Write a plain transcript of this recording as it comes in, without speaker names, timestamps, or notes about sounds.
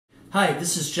Hi,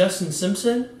 this is Justin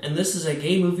Simpson, and this is a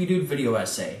Gay Movie Dude video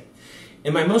essay.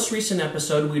 In my most recent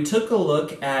episode, we took a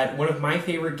look at one of my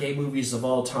favorite gay movies of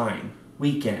all time,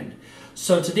 Weekend.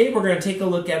 So today we're going to take a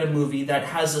look at a movie that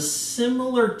has a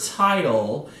similar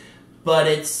title, but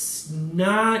it's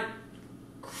not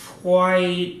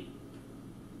quite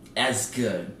as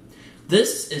good.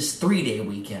 This is 3-Day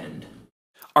Weekend.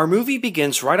 Our movie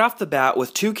begins right off the bat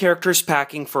with two characters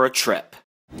packing for a trip.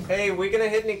 Hey, we gonna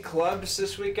hit any clubs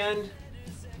this weekend?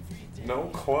 No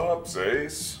clubs,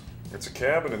 Ace. It's a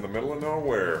cabin in the middle of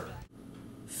nowhere.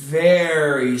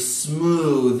 Very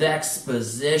smooth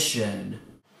exposition.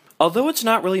 Although it's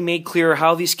not really made clear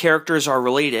how these characters are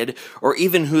related, or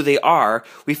even who they are,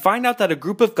 we find out that a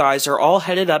group of guys are all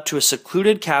headed up to a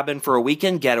secluded cabin for a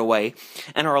weekend getaway,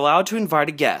 and are allowed to invite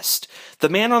a guest. The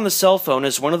man on the cell phone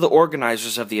is one of the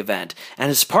organizers of the event, and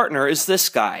his partner is this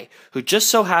guy, who just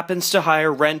so happens to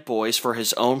hire rent boys for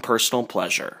his own personal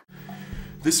pleasure.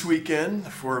 This weekend,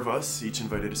 the four of us each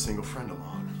invited a single friend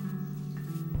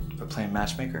along. We're playing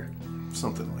matchmaker?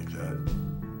 Something like that.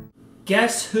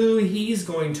 Guess who he's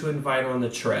going to invite on the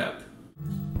trip?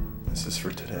 This is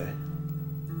for today.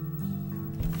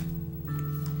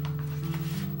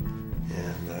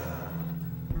 And,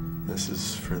 this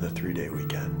is for the 3-day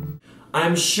weekend.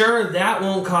 I'm sure that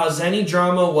won't cause any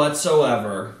drama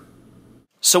whatsoever.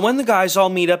 So when the guys all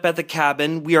meet up at the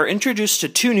cabin, we are introduced to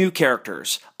two new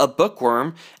characters, a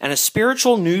bookworm and a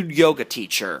spiritual nude yoga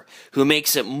teacher, who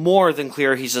makes it more than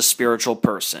clear he's a spiritual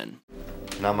person.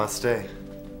 Namaste.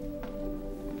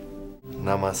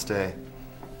 Namaste.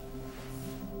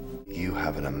 You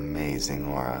have an amazing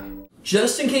aura.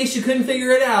 Just in case you couldn't figure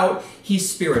it out, he's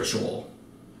spiritual.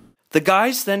 The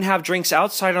guys then have drinks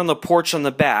outside on the porch on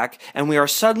the back, and we are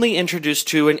suddenly introduced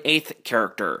to an eighth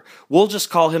character. We'll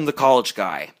just call him the college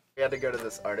guy. We had to go to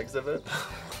this art exhibit.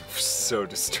 So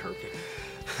disturbing.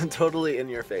 Totally in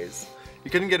your face. You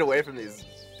couldn't get away from these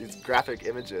graphic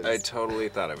images. I totally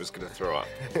thought I was gonna throw up.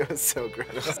 It was so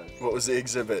gross. What was the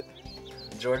exhibit?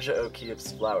 Georgia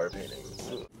O'Keeffe's flower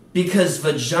paintings. Because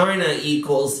vagina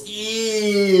equals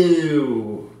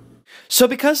ew. So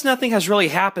because nothing has really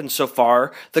happened so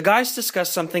far, the guys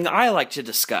discuss something I like to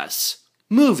discuss.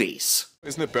 Movies.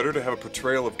 Isn't it better to have a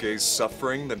portrayal of gays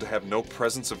suffering than to have no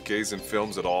presence of gays in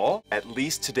films at all? At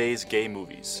least today's gay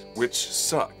movies. Which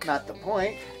suck. Not the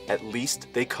point. At least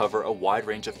they cover a wide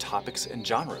range of topics and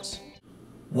genres.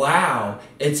 Wow,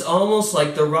 it's almost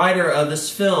like the writer of this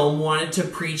film wanted to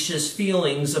preach his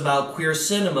feelings about queer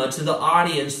cinema to the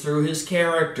audience through his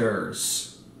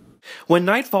characters. When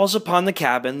night falls upon the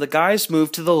cabin, the guys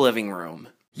move to the living room.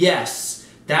 Yes,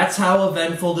 that's how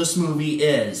eventful this movie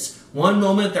is. One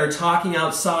moment they're talking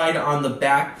outside on the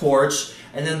back porch,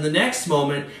 and then the next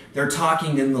moment they're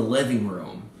talking in the living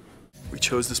room. We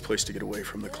chose this place to get away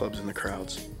from the clubs and the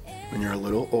crowds. When you're a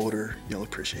little older, you'll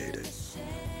appreciate it.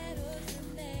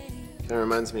 Kind of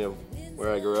reminds me of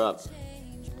where I grew up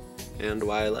and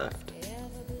why I left.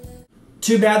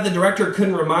 Too bad the director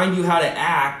couldn't remind you how to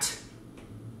act.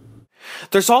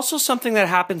 There's also something that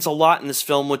happens a lot in this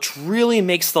film which really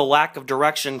makes the lack of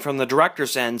direction from the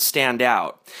director's end stand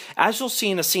out. As you'll see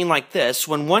in a scene like this,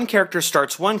 when one character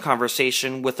starts one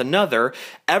conversation with another,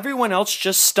 everyone else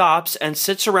just stops and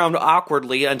sits around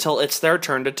awkwardly until it's their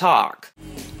turn to talk.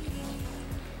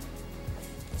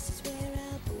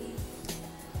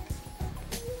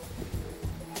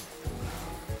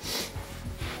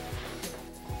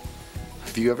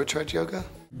 Have you ever tried yoga?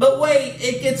 But wait,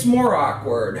 it gets more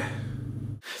awkward.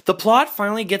 The plot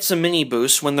finally gets a mini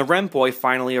boost when the rent boy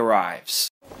finally arrives.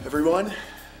 Everyone,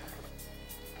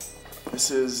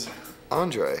 this is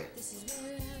Andre.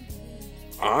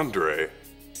 Andre?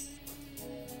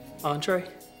 Andre?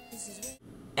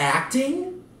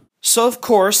 Acting? So of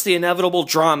course, the inevitable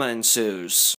drama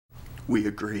ensues. We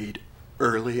agreed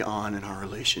early on in our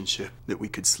relationship that we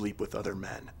could sleep with other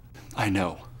men. I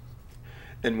know.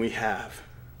 And we have.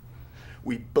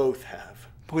 We both have.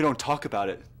 But we don't talk about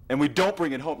it. And we don't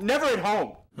bring it home. Never at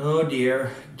home! Oh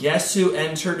dear. Guess who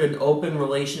entered an open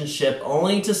relationship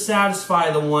only to satisfy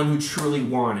the one who truly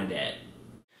wanted it?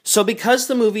 So because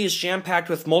the movie is jam-packed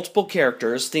with multiple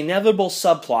characters, the inevitable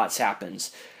subplots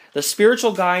happens. The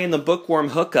spiritual guy and the bookworm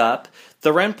hook up,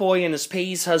 the rent boy and his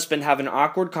payee's husband have an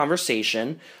awkward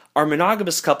conversation, our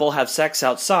monogamous couple have sex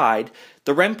outside,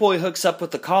 the rent boy hooks up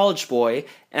with the college boy,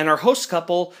 and our host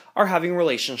couple are having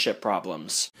relationship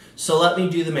problems. So let me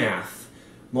do the math.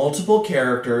 Multiple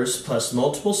characters plus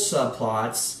multiple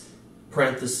subplots,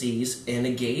 parentheses, in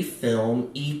a gay film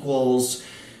equals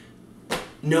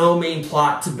no main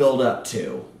plot to build up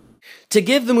to. To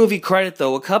give the movie credit,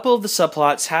 though, a couple of the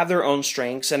subplots have their own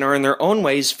strengths and are in their own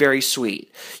ways very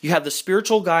sweet. You have the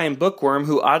spiritual guy and bookworm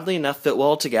who oddly enough fit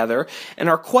well together and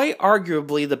are quite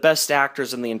arguably the best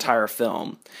actors in the entire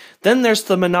film. Then there's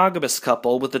the monogamous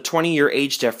couple with the 20-year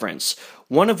age difference,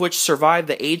 one of which survived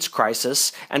the AIDS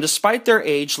crisis and despite their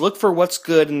age look for what's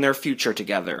good in their future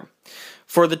together.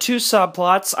 For the two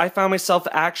subplots, I found myself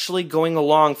actually going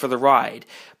along for the ride.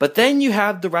 But then you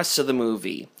have the rest of the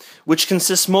movie, which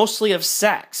consists mostly of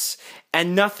sex,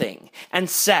 and nothing, and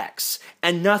sex,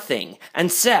 and nothing,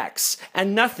 and sex,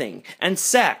 and nothing, and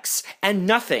sex, and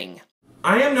nothing.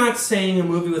 I am not saying a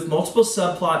movie with multiple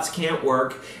subplots can't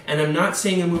work, and I'm not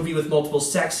saying a movie with multiple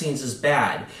sex scenes is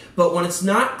bad, but when it's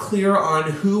not clear on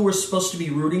who we're supposed to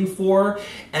be rooting for,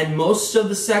 and most of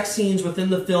the sex scenes within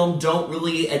the film don't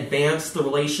really advance the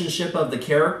relationship of the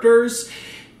characters,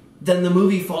 then the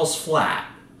movie falls flat.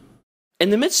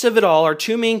 In the midst of it all, our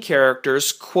two main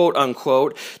characters,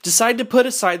 quote-unquote, decide to put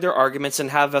aside their arguments and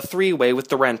have a three-way with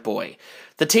the rent boy.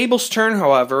 The tables turn,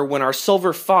 however, when our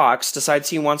silver fox decides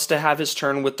he wants to have his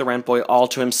turn with the rent boy all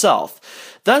to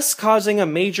himself, thus causing a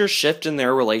major shift in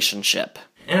their relationship.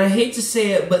 And I hate to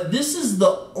say it, but this is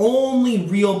the only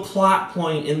real plot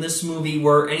point in this movie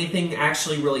where anything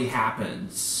actually really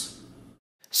happens.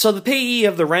 So the payee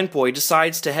of the rent boy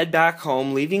decides to head back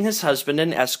home, leaving his husband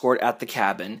and escort at the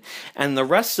cabin, and the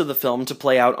rest of the film to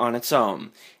play out on its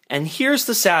own. And here's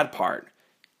the sad part.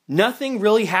 Nothing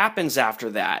really happens after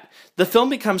that. The film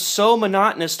becomes so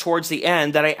monotonous towards the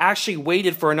end that I actually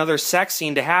waited for another sex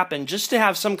scene to happen just to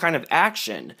have some kind of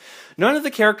action. None of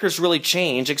the characters really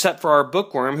change except for our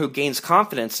bookworm who gains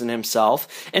confidence in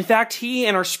himself. In fact, he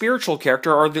and our spiritual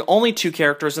character are the only two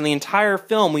characters in the entire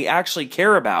film we actually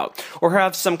care about or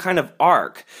have some kind of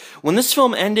arc. When this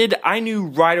film ended, I knew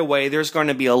right away there's going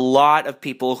to be a lot of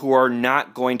people who are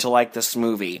not going to like this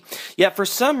movie. Yet for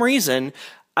some reason,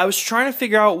 I was trying to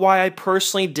figure out why I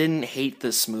personally didn't hate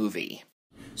this movie.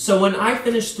 So when I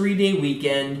finished 3-Day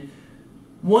Weekend,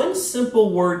 one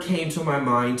simple word came to my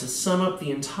mind to sum up the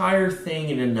entire thing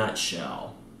in a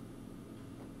nutshell.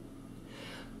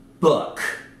 Book.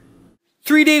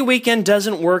 3-Day Weekend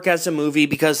doesn't work as a movie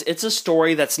because it's a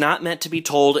story that's not meant to be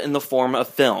told in the form of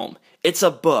film. It's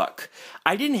a book.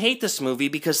 I didn't hate this movie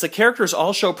because the characters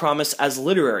all show promise as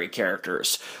literary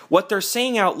characters. What they're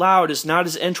saying out loud is not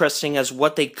as interesting as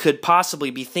what they could possibly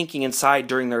be thinking inside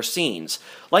during their scenes.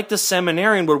 Like The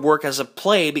Seminarian would work as a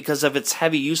play because of its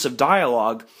heavy use of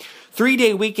dialogue,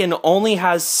 3-Day Weekend only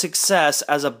has success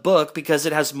as a book because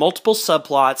it has multiple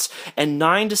subplots and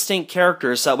 9 distinct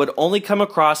characters that would only come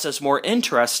across as more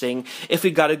interesting if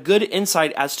we got a good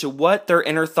insight as to what their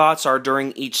inner thoughts are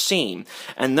during each scene,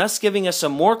 and thus giving us a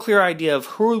more clear idea of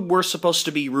who we're supposed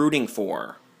to be rooting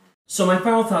for. So my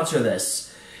final thoughts are this.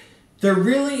 There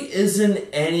really isn't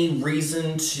any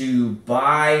reason to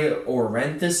buy or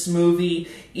rent this movie,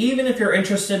 even if you're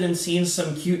interested in seeing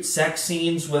some cute sex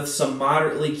scenes with some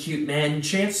moderately cute men,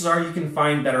 chances are you can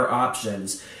find better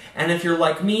options. And if you're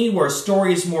like me, where a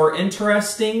story is more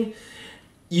interesting,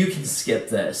 you can skip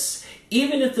this.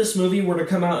 Even if this movie were to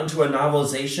come out into a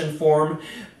novelization form,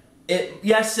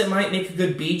 yes, it might make a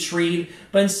good beach read,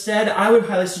 but instead, I would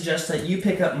highly suggest that you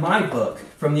pick up my book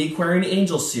from the Aquarian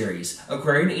Angels series,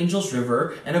 Aquarian Angels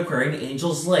River and Aquarian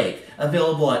Angels Lake,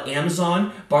 available at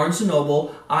Amazon, Barnes &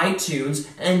 Noble, iTunes,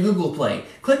 and Google Play.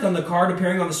 Click on the card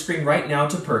appearing on the screen right now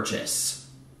to purchase.